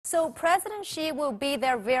So President Xi will be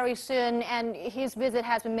there very soon, and his visit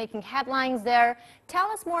has been making headlines there.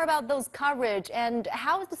 Tell us more about those coverage, and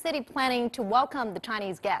how is the city planning to welcome the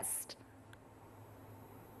Chinese guest?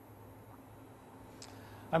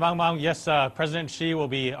 Hi, Mang Mang. Yes, President Xi will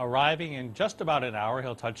be arriving in just about an hour.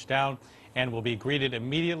 He'll touch down and will be greeted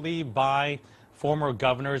immediately by former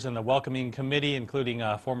governors in the welcoming committee, including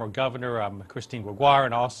former Governor Christine Gregoire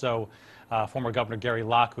and also former Governor Gary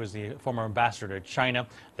Locke, who is the former ambassador to China.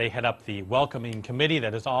 They head up the welcoming committee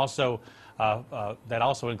that also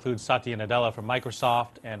includes Satya Nadella from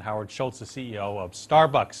Microsoft and Howard Schultz, the CEO of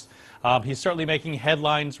Starbucks. He's certainly making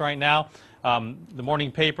headlines right now. The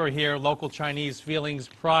morning paper here, local Chinese feelings,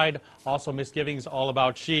 pride, also misgivings, all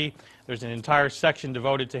about Xi. There's an entire section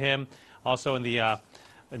devoted to him. Also in the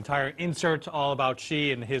entire insert, all about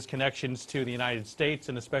Xi and his connections to the United States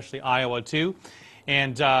and especially Iowa too.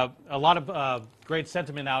 And a lot of great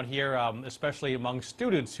sentiment out here, especially among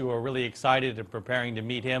students who are really excited and preparing to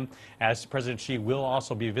meet him, as President Xi will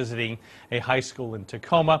also be visiting a high school in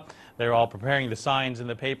Tacoma. They're all preparing the signs in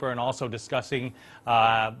the paper and also discussing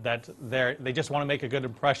that they just want to make a good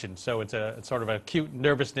impression. So it's sort of a cute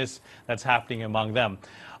nervousness that's happening among them.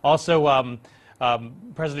 Also,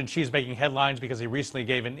 President Xi is making headlines because he recently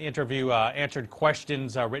gave an interview, answered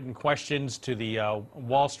questions, written questions to the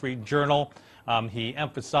Wall Street Journal. He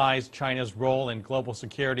emphasized China's role in global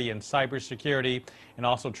security and cybersecurity and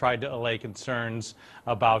also tried to allay concerns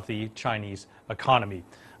about the Chinese economy.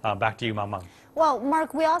 Back to you, Mang Mang. Well,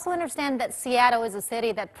 Mark, we also understand that Seattle is a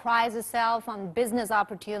city that prides itself on business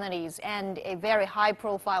opportunities, and a very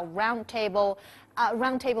high-profile roundtable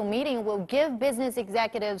meeting will give business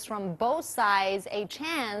executives from both sides a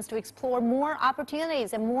chance to explore more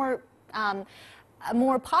opportunities and more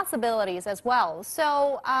possibilities as well.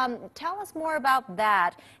 So tell us more about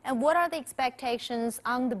that, and what are the expectations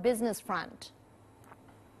on the business front?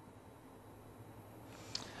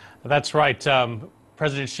 That's right.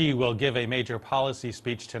 President Xi will give a major policy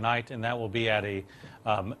speech tonight, and that will be at a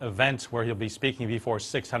event where he'll be speaking before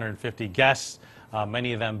 650 guests.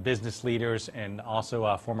 Many of them business leaders, and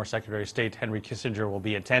also former Secretary of State Henry Kissinger will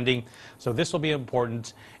be attending. So this will be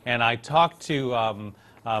important. And I talked to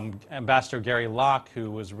Ambassador Gary Locke, who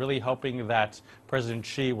was really hoping that President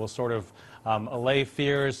Xi will sort of allay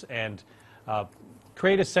fears and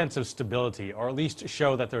create a sense of stability, or at least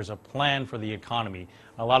show that there's a plan for the economy.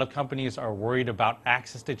 A lot of companies are worried about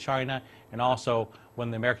access to China, and also when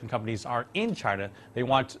the American companies are in China, they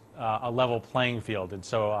want a level playing field. And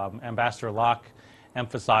so Ambassador Locke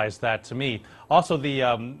emphasized that to me. Also,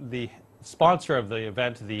 the sponsor of the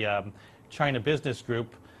event, the China Business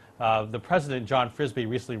Group, the president, John Frisby,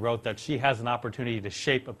 recently wrote that Xi has an opportunity to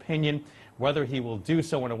shape opinion. Whether he will do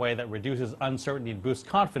so in a way that reduces uncertainty and boosts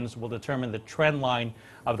confidence will determine the trend line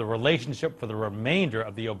of the relationship for the remainder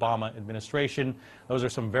of the Obama administration. Those are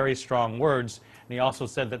some very strong words. And he also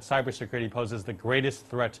said that cybersecurity poses the greatest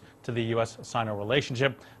threat to the U.S.-Sino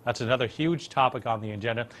relationship. That's another huge topic on the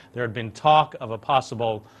agenda. There had been talk of a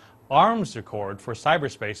possible arms accord for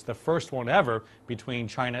cyberspace, the first one ever between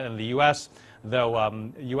China and the U.S.,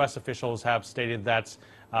 though U.S. officials have stated that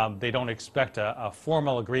they don't expect a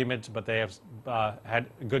formal agreement, but they have had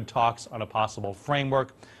good talks on a possible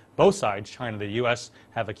framework. Both sides, China and the U.S.,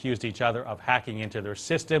 have accused each other of hacking into their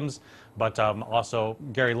systems, but also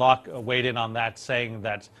Gary Locke weighed in on that, saying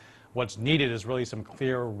that what's needed is really some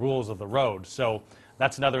clear rules of the road. So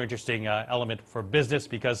that's another interesting element for business,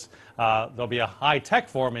 because there'll be a high-tech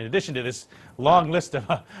forum. In addition to this long list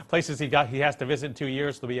of places he has to visit in 2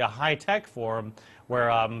 years, there'll be a high-tech forum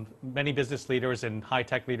where many business leaders and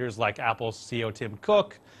high-tech leaders like Apple's CEO Tim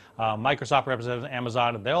Cook, Microsoft representatives,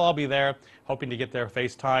 Amazon, they'll all be there hoping to get their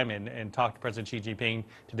FaceTime and talk to President Xi Jinping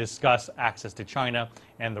to discuss access to China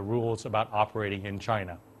and the rules about operating in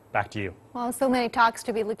China. Back to you. Well, so many talks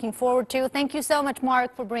to be looking forward to. Thank you so much,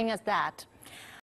 Mark, for bringing us that.